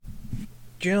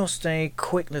Just a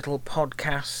quick little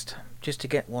podcast, just to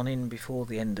get one in before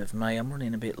the end of May. I'm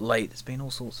running a bit late. There's been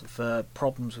all sorts of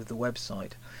problems with the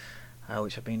website,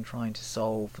 which I've been trying to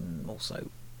solve, and also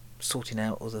sorting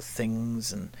out other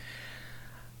things, and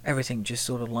everything just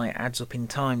sort of like adds up in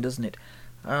time, doesn't it?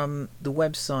 The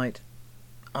website,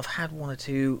 I've had one or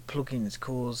two plugins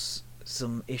cause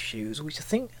some issues, which I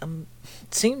think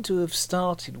seem to have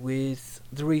started with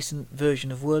the recent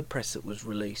version of WordPress that was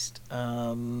released.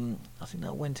 I think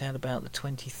that went out about the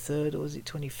 23rd, or was it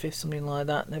 25th, something like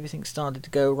that, and everything started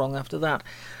to go wrong after that.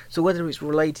 So whether it's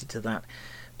related to that,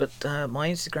 but my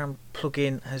Instagram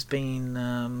plugin has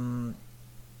been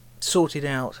sorted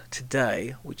out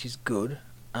today, which is good.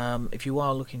 If you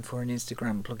are looking for an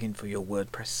Instagram plugin for your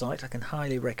WordPress site, I can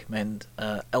highly recommend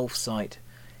Elfsite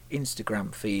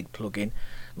Instagram feed plugin.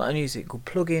 Not only is it a good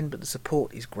plugin, but the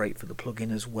support is great for the plugin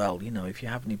as well. You know, if you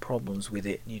have any problems with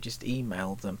it, you just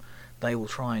email them. They will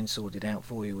try and sort it out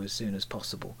for you as soon as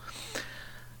possible.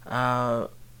 The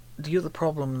other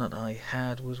problem that I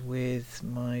had was with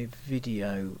my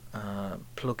video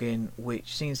plugin,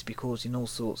 which seems to be causing all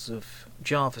sorts of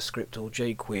JavaScript or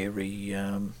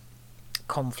jQuery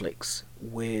conflicts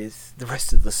with the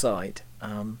rest of the site.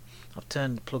 I've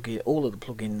turned all of the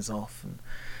plugins off, and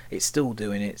it's still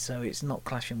doing it, so it's not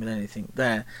clashing with anything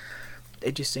there.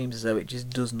 It just seems as though it just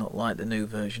does not like the new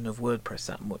version of WordPress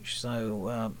that much,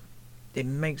 so it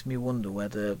makes me wonder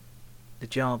whether the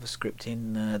JavaScript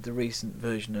in the recent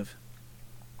version of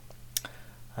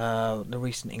the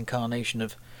recent incarnation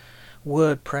of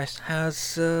WordPress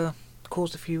has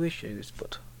caused a few issues,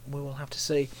 but we will have to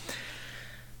see.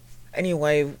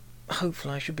 Anyway,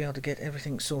 hopefully I should be able to get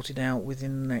everything sorted out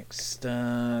within the next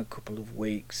couple of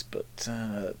weeks, but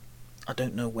I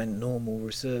don't know when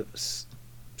normal service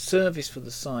for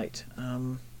the site.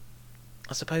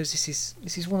 I suppose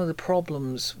this is one of the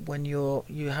problems when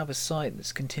you have a site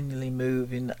that's continually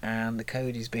moving and the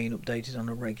code is being updated on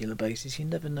a regular basis. You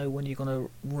never know when you're going to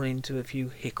run into a few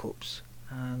hiccups,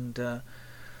 and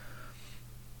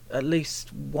at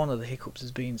least one of the hiccups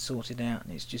has been sorted out,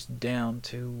 and it's just down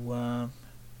to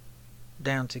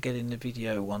getting the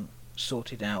video one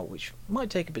sorted out, which might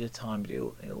take a bit of time, but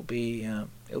it'll be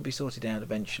sorted out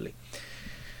eventually.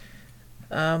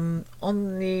 On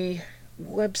the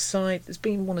website, there's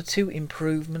been one or two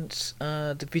improvements.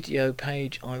 The video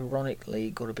page,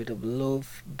 ironically, got a bit of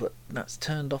love, but that's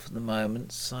turned off at the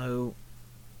moment. So,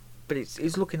 but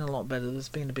it's looking a lot better. There's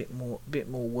been a bit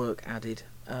more work added.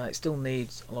 It still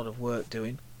needs a lot of work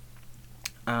doing.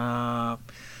 As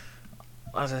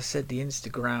I said, the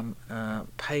Instagram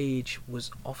page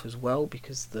was off as well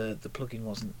because the plugin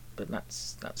wasn't, but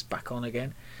that's back on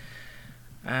again.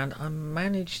 And I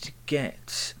managed to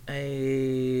get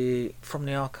from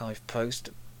the archive post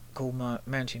called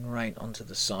Mountain Rain onto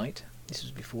the site. This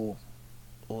was before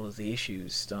all of the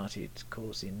issues started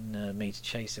causing me to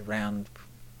chase around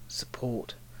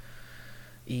support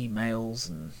emails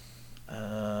and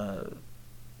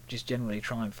just generally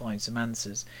try and find some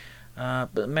answers.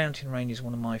 But Mountain Rain is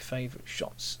one of my favourite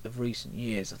shots of recent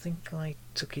years. I think I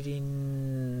took it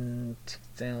in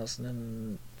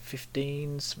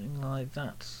 2015, something like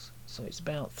that. So it's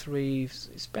about 3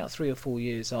 or 4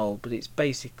 years old. But it's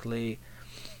basically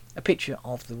a picture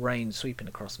of the rain sweeping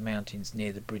across mountains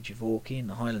near the Bridge of Orkney in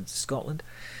the Highlands of Scotland.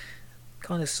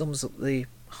 Kind of sums up the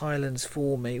Highlands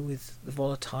for me, with the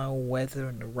volatile weather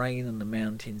and the rain and the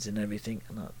mountains and everything.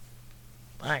 And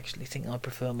I actually think I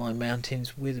prefer my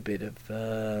mountains with a bit of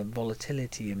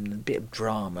volatility and a bit of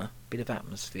drama, a bit of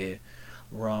atmosphere,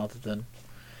 rather than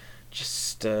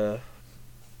just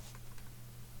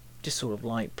sort of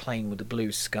like playing with the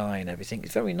blue sky and everything.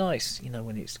 It's very nice, you know,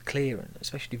 when it's clear, and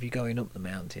especially if you're going up the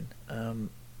mountain,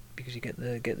 because you get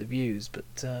the views.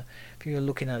 But if you're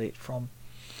looking at it from,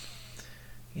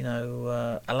 you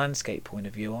know, a landscape point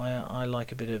of view, I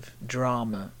like a bit of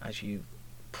drama, as you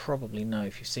probably know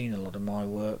if you've seen a lot of my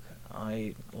work.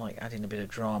 I like adding a bit of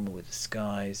drama with the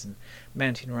skies, and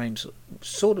Mountain Rain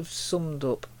sort of summed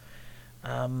up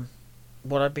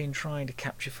what I've been trying to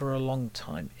capture for a long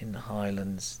time in the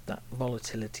Highlands: that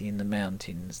volatility in the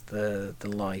mountains, the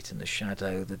light and the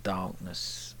shadow, the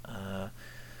darkness, the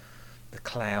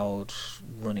cloud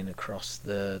running across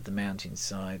the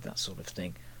mountainside, that sort of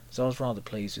thing. So I was rather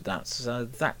pleased with that. So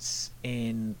that's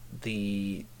in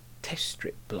the test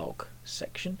strip blog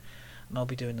section, and I'll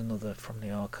be doing another from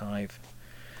the archive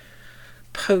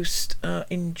post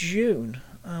in June.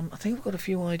 I think I've got a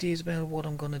few ideas about what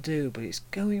I'm going to do, but it's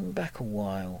going back a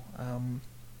while.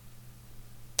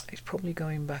 It's probably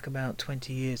going back about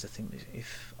 20 years, I think,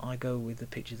 if I go with the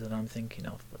picture that I'm thinking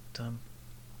of. But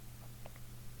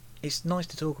it's nice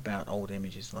to talk about old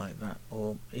images like that,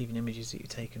 or even images that you've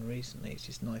taken recently. It's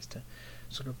just nice to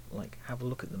sort of like have a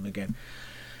look at them again.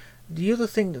 The other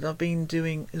thing that I've been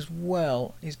doing as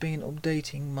well is been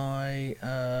updating my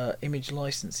image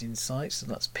licensing sites. So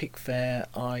that's Picfair,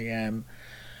 IM,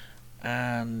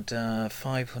 and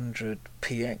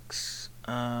 500px.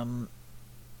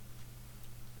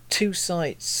 Two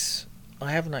sites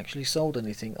I haven't actually sold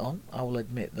anything on, I will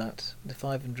admit that. The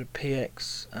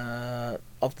 500px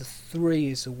of the three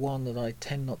is the one that I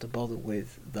tend not to bother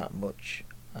with that much,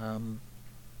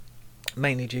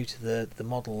 mainly due to the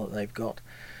model that they've got,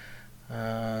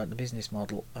 the business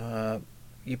model.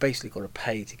 You basically got to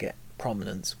pay to get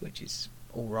prominence, which is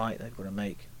alright. They've got to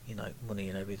make money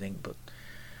and everything, but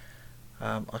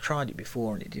I tried it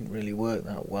before and it didn't really work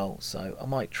that well, so I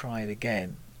might try it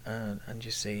again and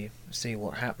just see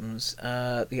what happens.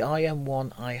 The IM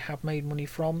one I have made money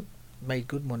from, made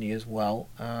good money as well,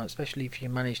 especially if you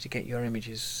manage to get your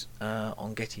images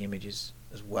on Getty Images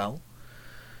as well,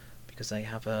 because they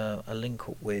have a link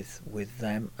up with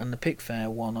them. And the Picfair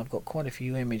one, I've got quite a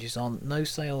few images on, no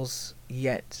sales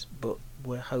yet, but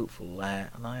we're hopeful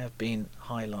there, and I have been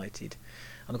highlighted,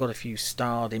 and I've got a few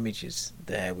starred images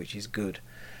there, which is good.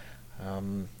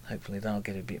 Hopefully they'll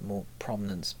get a bit more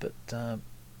prominence, but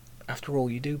after all,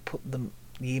 you do put the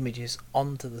images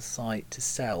onto the site to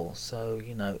sell, so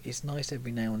it's nice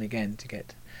every now and again to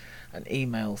get an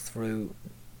email through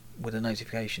with a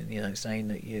notification saying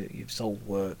that you've sold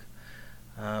work,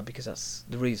 because that's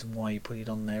the reason why you put it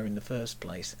on there in the first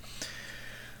place.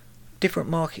 Different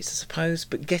markets, I suppose,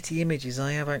 but Getty Images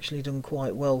I have actually done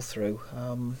quite well through.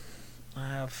 I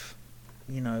have,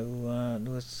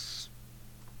 there was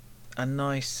a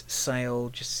nice sale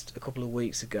just a couple of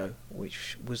weeks ago,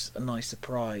 which was a nice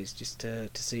surprise just to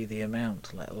see the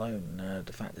amount, let alone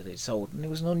the fact that it sold. And it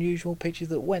was an unusual picture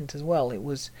that went as well. It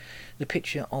was the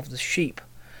picture of the sheep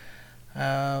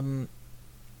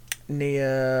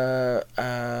near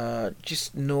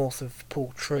just north of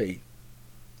Portree,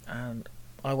 and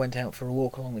I went out for a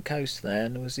walk along the coast there,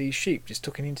 and there was these sheep just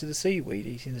tucking into the seaweed,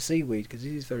 eating the seaweed, because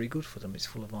it is very good for them. It's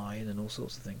full of iron and all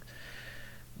sorts of things.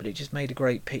 But it just made a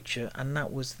great picture, and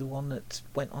that was the one that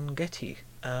went on Getty.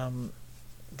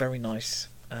 Very nice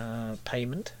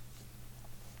payment,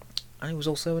 and it was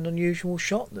also an unusual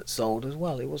shot that sold as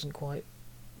well. It wasn't quite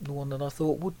the one that I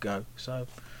thought would go, so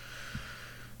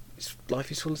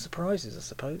life is full of surprises, I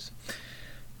suppose.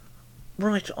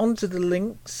 Right, on to the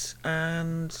links,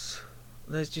 and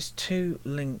there's just two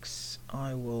links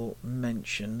I will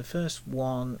mention. The first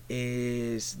one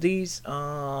is, these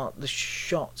are the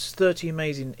shots, 30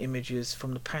 amazing images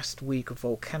from the past week of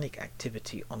volcanic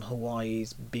activity on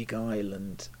Hawaii's Big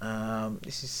Island.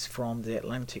 This is from the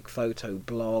Atlantic Photo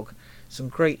blog. Some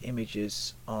great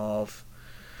images of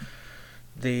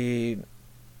the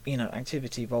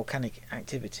volcanic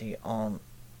activity on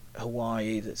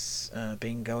Hawaii that's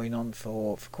been going on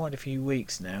for quite a few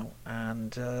weeks now,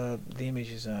 and the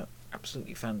images are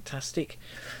absolutely fantastic.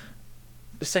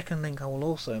 The second link I will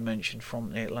also mention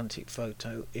from the Atlantic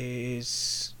Photo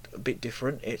is a bit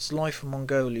different. It's Life from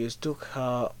Mongolia's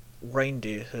Dukha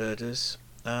reindeer herders.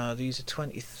 These are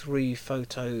 23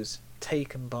 photos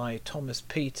taken by Thomas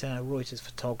Peter, Reuters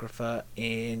photographer,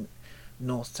 in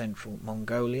north central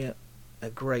Mongolia. A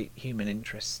great human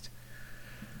interest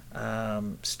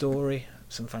story,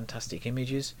 some fantastic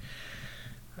images.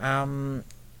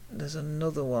 There's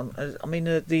another one.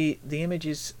 The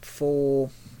images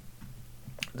for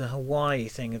the Hawaii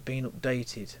thing have been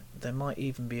updated. There might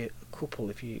even be a couple.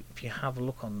 If you have a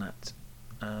look on that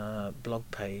blog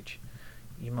page,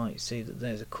 you might see that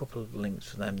there's a couple of links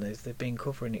for them. They've been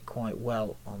covering it quite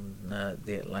well on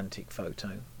the Atlantic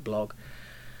Photo blog.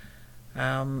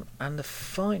 And the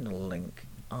final link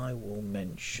I will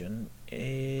mention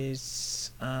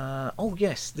is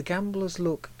The Gamblers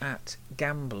Look at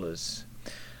Gamblers.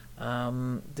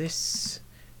 This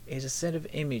is a set of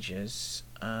images.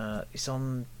 It's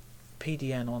on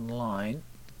PDN Online,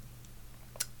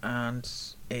 and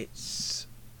it's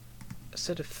a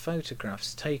set of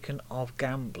photographs taken of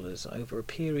gamblers over a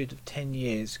period of 10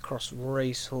 years across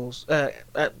race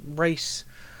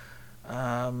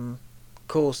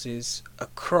courses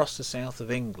across the south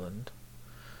of England.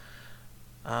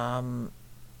 And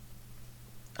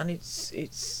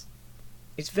it's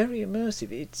very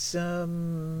immersive. It's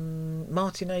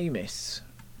Martin Amis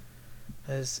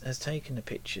has taken the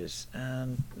pictures,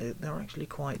 and they're actually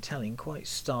quite telling, quite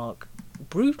stark,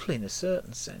 brutal in a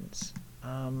certain sense,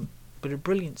 but a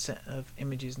brilliant set of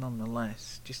images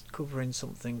nonetheless, just covering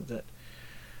something that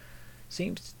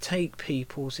seems to take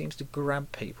people, seems to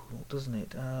grab people, doesn't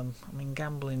it? I mean,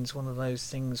 gambling's one of those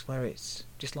things where it's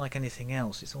just like anything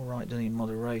else. It's all right done in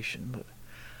moderation, but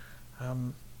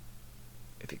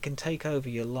if it can take over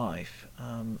your life,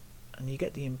 and you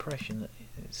get the impression that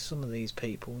some of these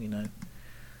people,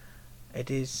 it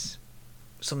is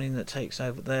something that takes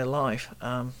over their life,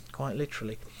 quite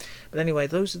literally. But anyway,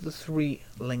 those are the 3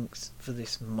 links for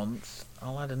this month.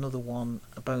 I'll add another one,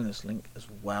 a bonus link as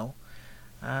well.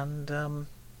 And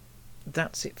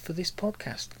that's it for this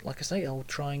podcast. Like I say, I'll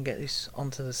try and get this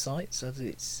onto the site so that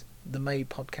it's the May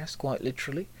podcast, quite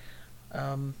literally.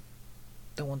 Don't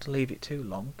want to leave it too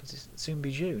long because it'll soon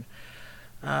be June.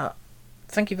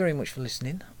 Thank you very much for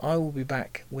listening. I will be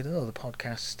back with another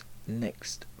podcast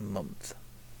next month.